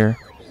space here.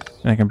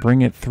 And I can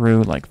bring it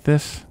through like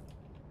this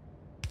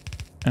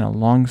and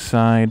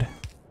alongside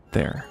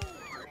there.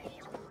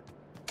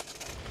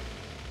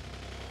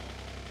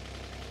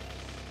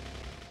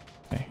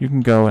 Okay, you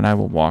can go and I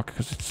will walk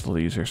because it's a little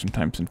easier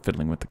sometimes than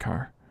fiddling with the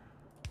car.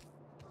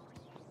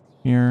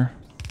 Here.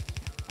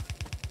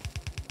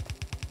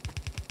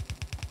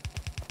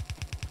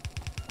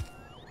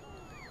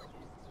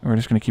 And we're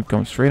just going to keep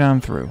going straight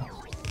on through.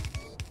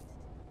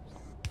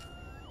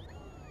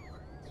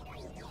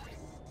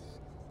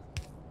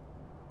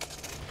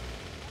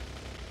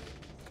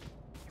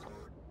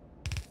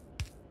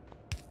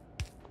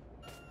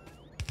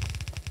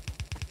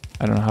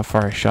 I don't know how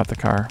far I shot the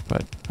car,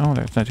 but... Oh,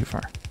 that's not too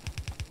far.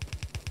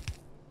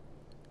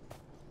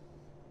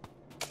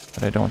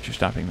 But I don't want you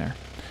stopping there.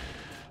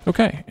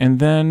 Okay, and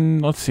then,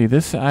 let's see.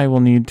 This I will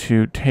need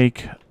to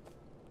take...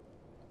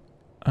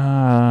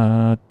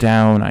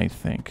 down, I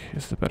think,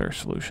 is the better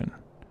solution.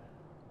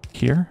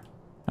 Here?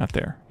 Not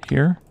there.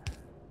 Here?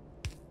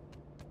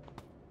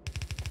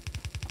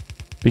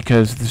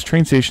 Because this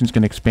train station is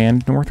going to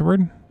expand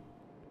northward.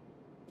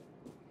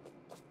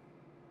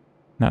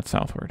 Not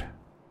southward.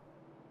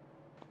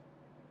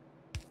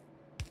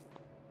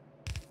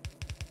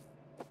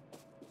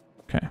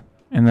 Okay.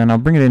 And then I'll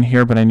bring it in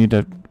here, but I need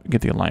to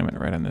get the alignment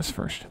right on this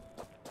first.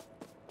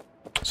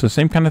 So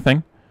same kind of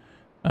thing.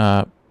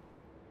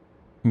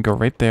 And go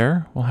right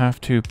there. We'll have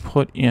to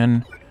put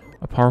in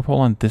a power pole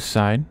on this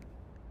side.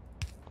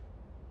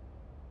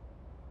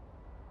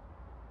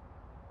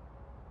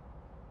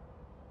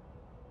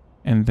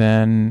 And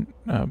then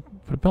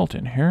put a belt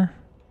in here.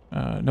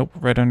 Nope,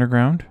 right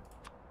underground.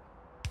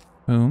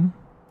 Boom,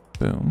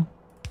 boom.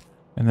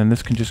 And then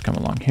this can just come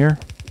along here.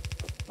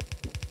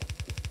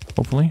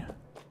 Hopefully.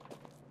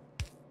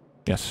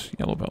 Yes,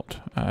 yellow belt.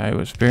 I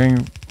was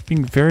being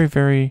very,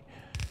 very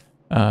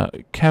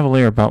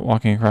cavalier about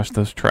walking across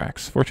those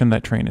tracks. Fortunately,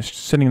 that train is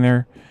sitting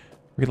there,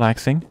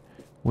 relaxing,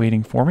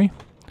 waiting for me.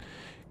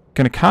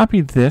 Gonna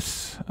copy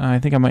this. I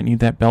think I might need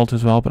that belt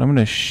as well, but I'm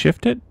gonna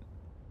shift it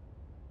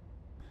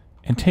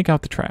and take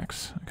out the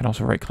tracks. I can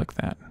also right-click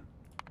that.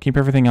 Keep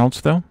everything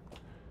else though.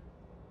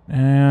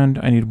 And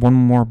I need one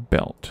more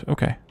belt.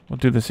 Okay, we'll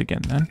do this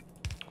again then.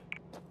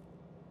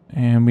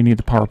 And we need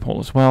the power pole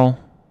as well.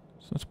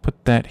 So let's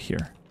put that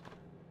here.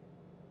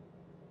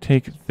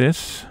 Take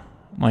this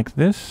like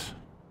this.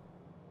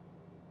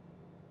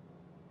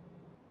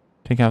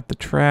 Take out the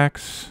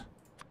tracks.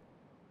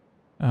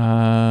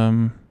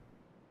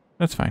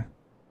 That's fine.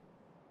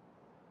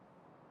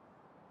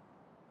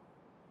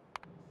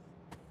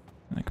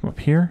 And I come up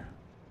here.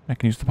 I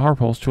can use the power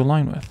poles to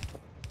align with.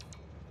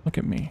 Look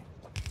at me.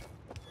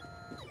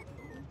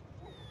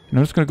 And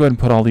I'm just going to go ahead and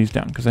put all these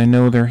down because I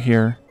know they're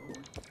here.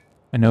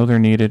 I know they're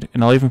needed.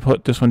 And I'll even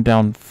put this one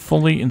down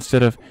fully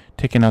instead of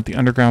taking out the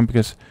underground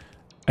because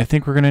I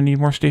think we're going to need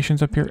more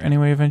stations up here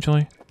anyway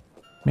eventually.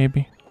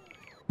 Maybe.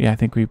 Yeah, I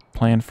think we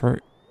planned for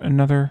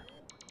another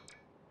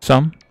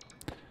sum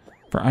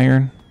for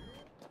iron.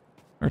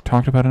 Or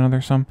talked about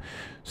another sum.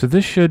 So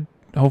this should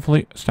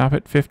hopefully stop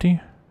at 50.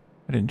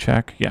 I didn't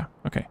check. Yeah,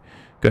 okay.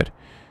 Good.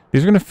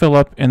 These are going to fill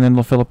up and then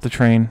they'll fill up the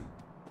train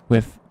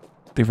with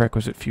the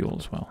requisite fuel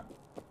as well.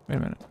 Wait a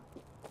minute.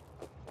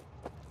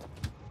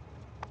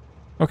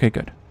 Okay,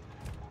 good.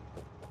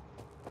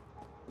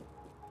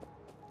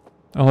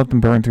 I'll let them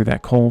burn through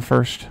that coal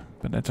first,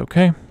 but that's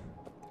okay.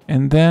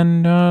 And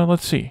then,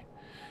 let's see.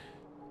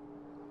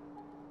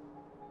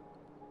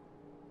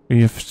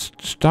 We have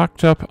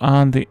stocked up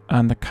on the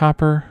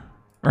copper,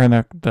 or on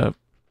the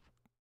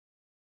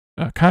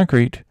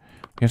concrete.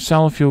 We have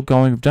solid fuel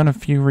going. We've done a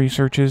few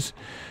researches.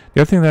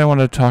 The other thing that I want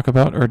to talk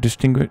about, or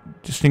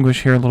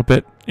distinguish here a little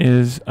bit,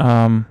 is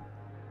we're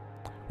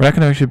not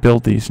going to actually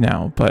build these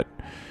now, but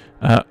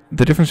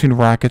The difference between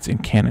rockets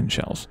and cannon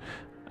shells.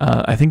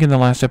 I think in the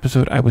last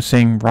episode I was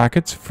saying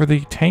rockets for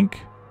the tank.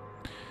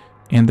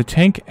 And the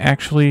tank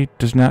actually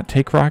does not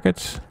take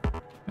rockets.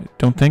 I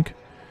don't think.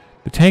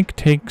 The tank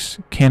takes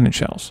cannon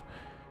shells.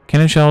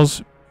 Cannon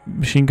shells,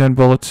 machine gun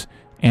bullets,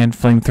 and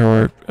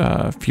flamethrower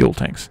fuel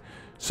tanks.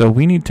 So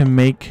we need to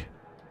make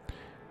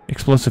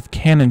explosive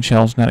cannon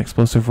shells, not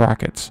explosive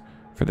rockets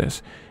for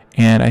this.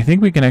 And I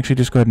think we can actually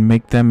just go ahead and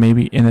make them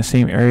maybe in the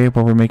same area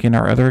where we're making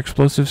our other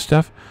explosive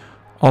stuff.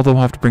 Although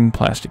we'll have to bring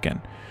plastic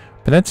in.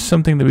 But that's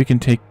something that we can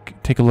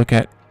take a look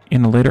at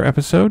in a later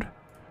episode.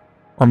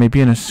 Or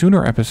maybe in a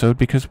sooner episode,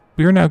 because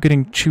we are now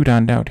getting chewed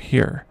on out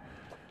here.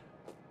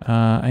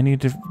 I need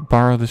to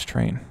borrow this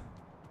train.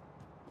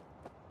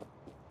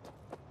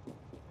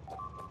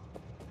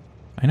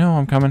 I know,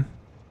 I'm coming.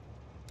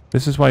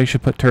 This is why you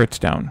should put turrets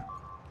down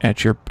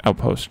at your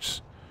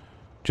outposts.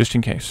 Just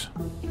in case.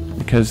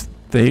 Because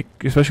they,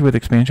 especially with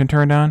expansion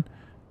turned on,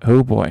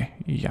 oh boy,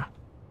 yeah.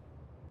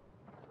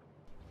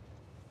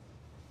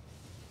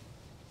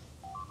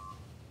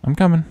 I'm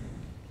coming.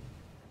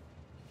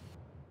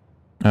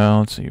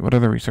 Let's see. What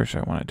other research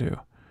I want to do?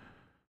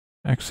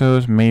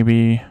 Exos,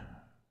 maybe.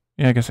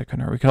 Yeah, I guess I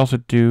couldn't. We could also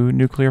do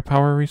nuclear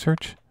power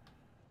research.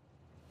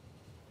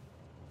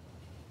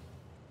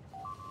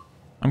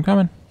 I'm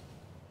coming.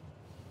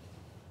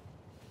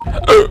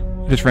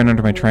 I just ran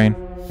under my train.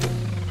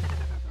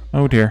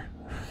 Oh dear.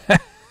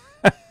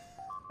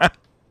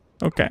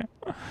 Okay.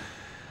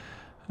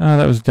 Oh,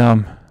 that was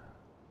dumb.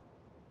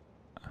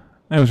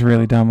 That was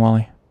really dumb,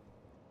 Wally.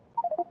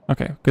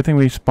 Okay, good thing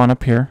we spawn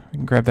up here. We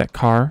can grab that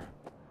car.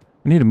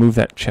 I need to move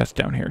that chest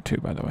down here too,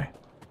 by the way.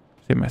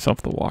 Save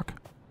myself the walk.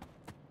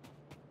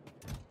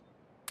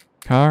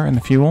 Car and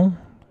the fuel.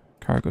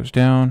 Car goes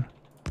down.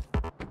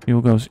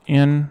 Fuel goes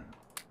in.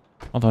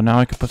 Although now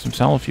I could put some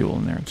solid fuel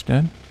in there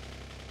instead.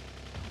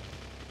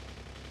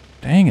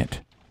 Dang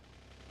it.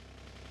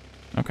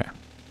 Okay.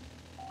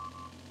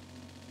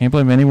 Can't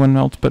blame anyone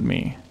else but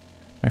me.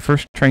 My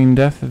first train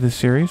death of this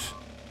series.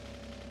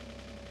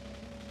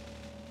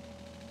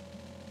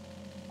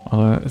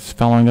 Although it's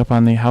following up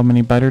on the how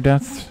many biter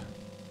deaths.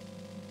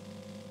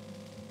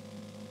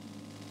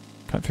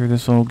 Cut through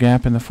this little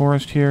gap in the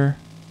forest here.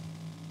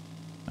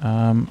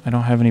 I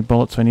don't have any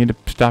bullets, so I need to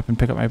stop and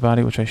pick up my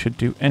body, which I should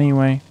do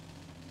anyway.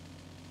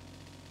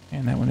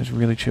 And that one is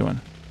really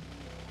chewing.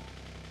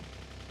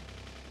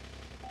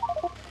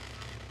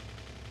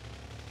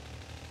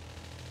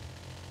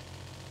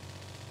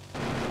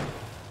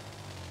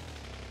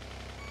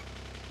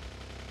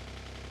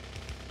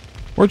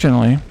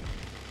 Fortunately,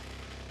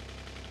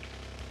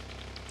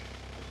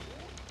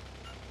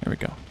 there we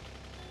go.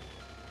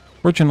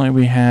 Fortunately,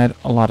 we had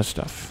a lot of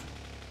stuff.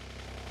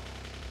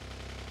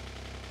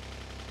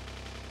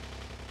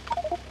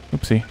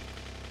 Oopsie.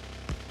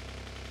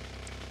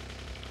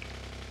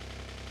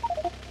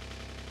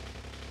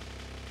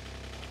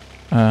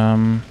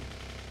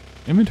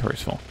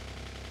 Inventory's full.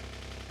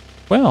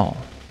 Well.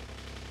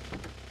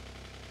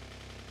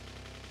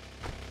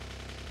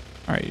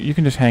 Alright, you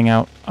can just hang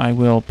out. I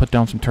will put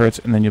down some turrets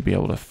and then you'll be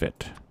able to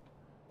fit.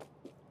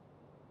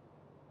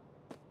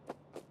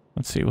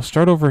 Let's see, we'll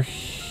start over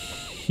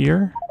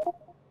here.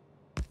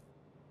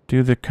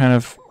 Do the kind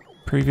of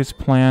previous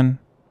plan.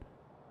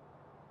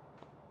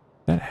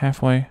 Is that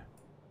halfway?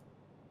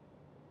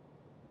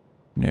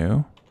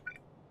 No.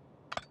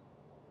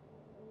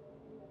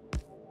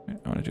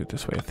 I want to do it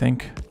this way, I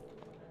think.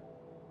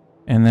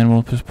 And then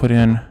we'll just put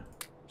in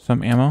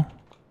some ammo.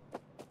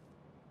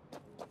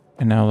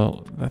 And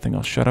now that thing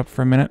will shut up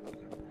for a minute.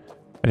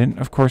 I didn't,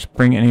 of course,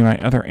 bring any of my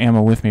other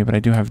ammo with me, but I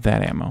do have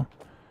that ammo.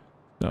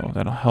 So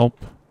that'll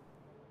help.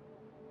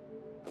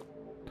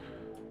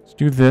 Let's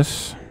do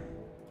this.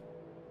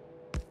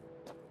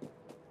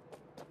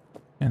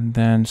 And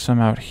then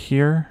some out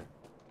here.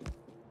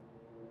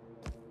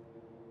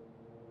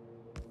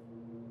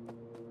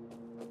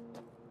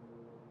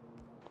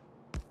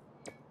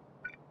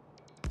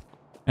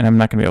 And I'm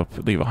not going to be able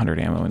to leave 100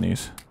 ammo in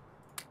these.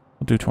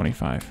 We'll do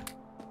 25.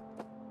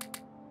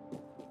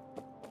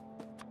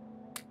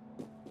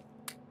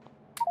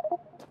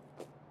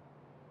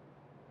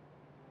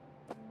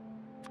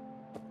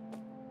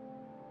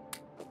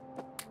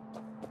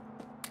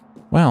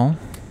 Well.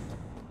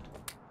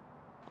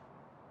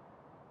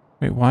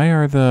 Wait, why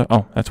are the...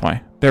 Oh, that's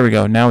why. There we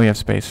go. Now we have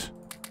space.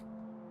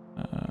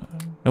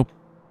 Nope.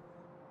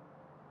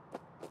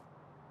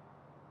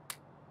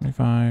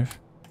 25.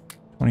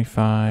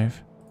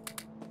 25.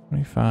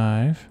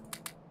 25.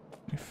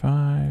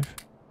 25.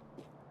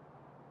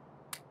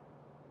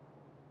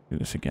 Do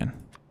this again.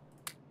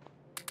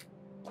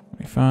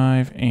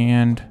 25.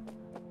 And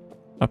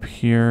up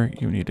here,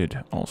 you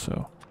needed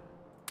also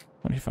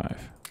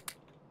 25.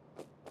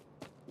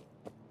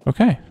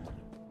 Okay.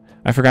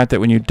 I forgot that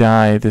when you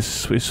die, this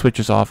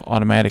switches off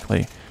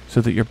automatically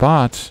so that your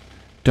bots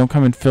don't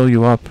come and fill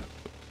you up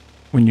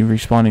when you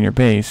respawn in your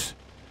base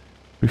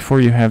before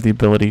you have the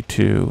ability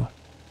to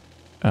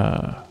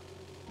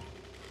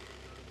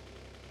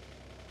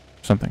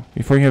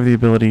before you have the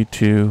ability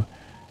to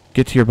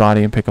get to your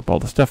body and pick up all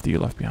the stuff that you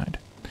left behind.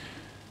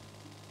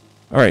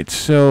 All right,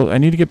 so I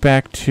need to get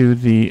back to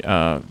the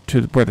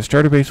where the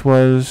starter base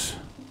was,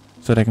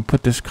 so that I can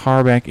put this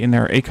car back in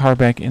there, a car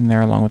back in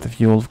there, along with the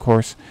fuel, of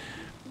course.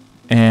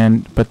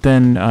 But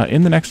then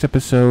in the next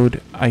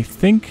episode, I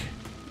think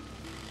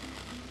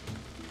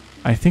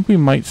we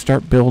might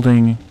start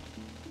building.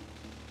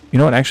 You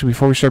know what? Actually,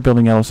 before we start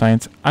building Yellow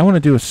Science, I want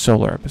to do a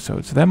solar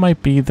episode. So that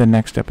might be the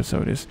next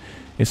episode.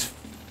 Is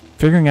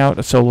figuring out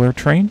a solar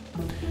train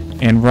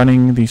and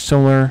running the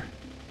solar.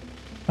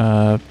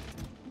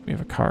 We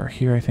have a car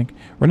here, I think.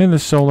 Running the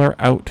solar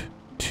out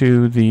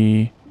to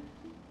the.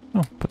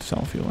 Oh, put the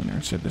solid fuel in there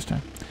instead this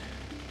time.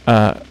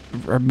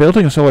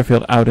 Building a solar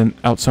field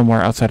out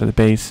somewhere outside of the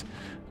base.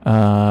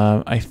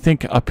 I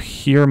think up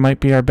here might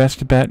be our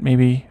best bet,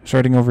 maybe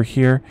starting over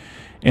here.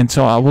 And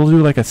so we'll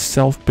do like a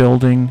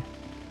self-building,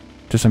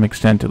 to some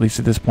extent, at least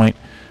at this point,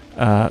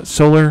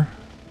 solar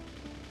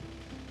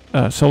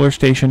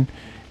station,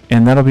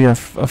 and that'll be a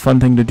fun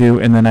thing to do.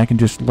 And then I can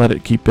just let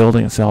it keep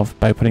building itself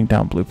by putting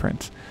down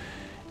blueprints.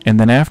 And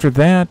then after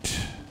that,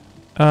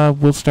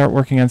 we'll start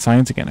working on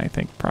science again, I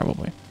think,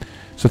 probably.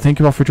 So thank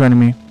you all for joining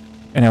me,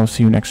 and I will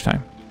see you next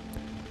time.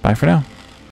 Bye for now.